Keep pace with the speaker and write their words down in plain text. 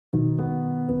Saw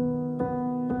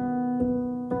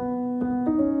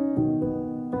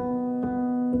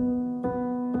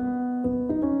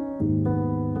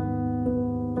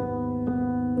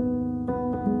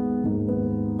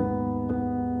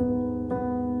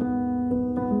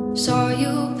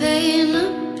you paint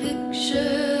a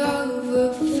picture of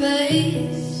a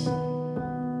face,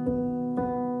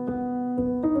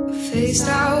 a face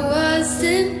that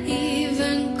wasn't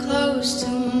even close to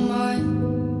mine.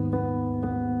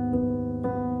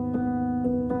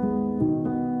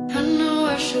 I know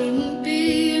I shouldn't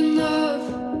be in love,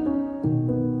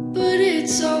 but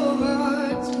it's so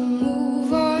hard to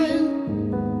move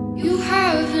on. You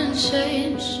haven't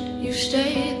changed, you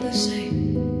stayed the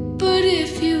same. But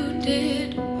if you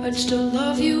did, I'd still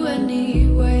love you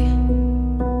anyway.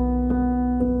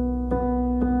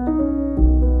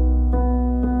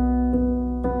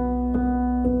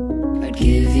 I'd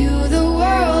give you the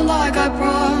world like I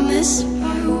promised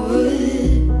I would,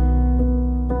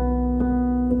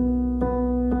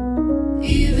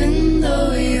 even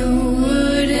though you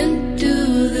wouldn't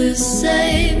do the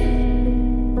same.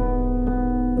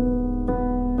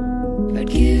 I'd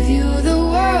give you the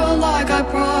world like I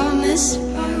promised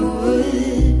I would,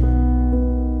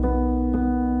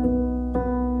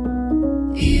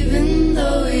 even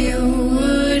though you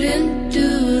wouldn't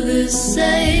do the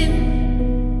same.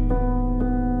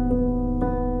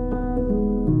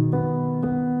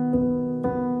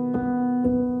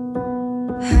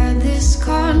 Had this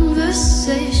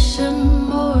conversation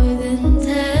more than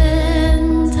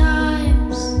 10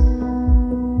 times.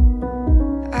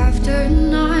 After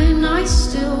 9 I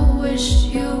still wish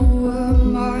you were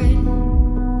mine.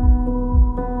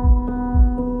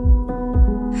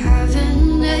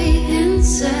 Haven't ate in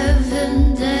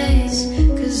 7 days,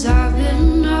 'cause I've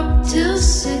been up till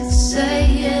 6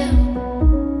 AM.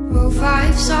 Wrote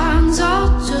 5 songs all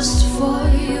just for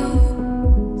you.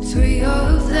 3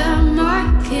 of them I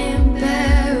can't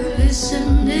bear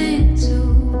listening to.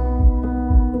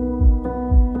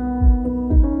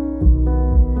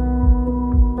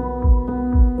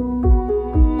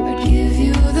 I'd give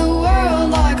you the world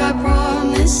like I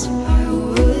promised I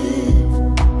would,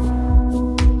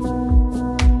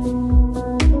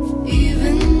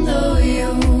 even though you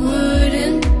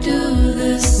wouldn't do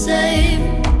the same.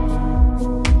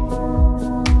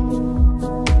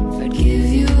 I'd give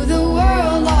you the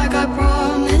world like I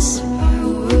promised I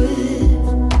would,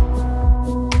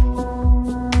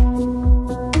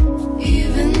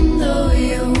 even though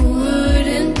you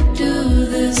wouldn't do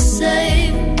the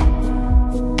same.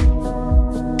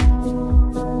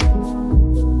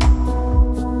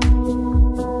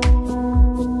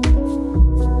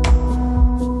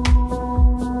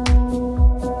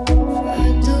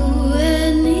 I'd do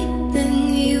anything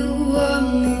you want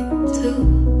me to,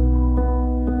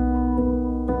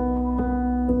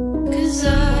 'cause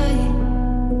I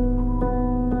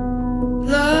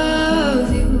love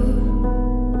you.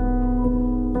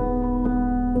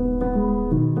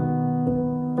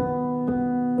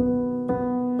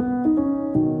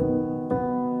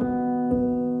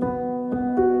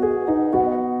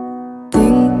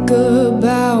 Think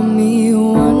about me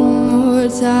one more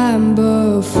time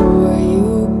before you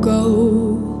go.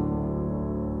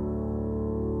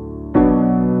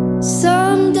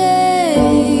 Someday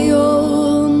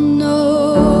you'll know.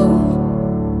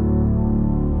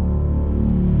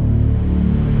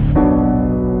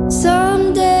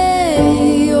 Someday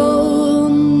you'll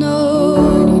know.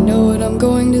 And you know what I'm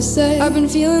going to say? I've been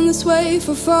feeling this way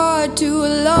for far too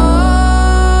long.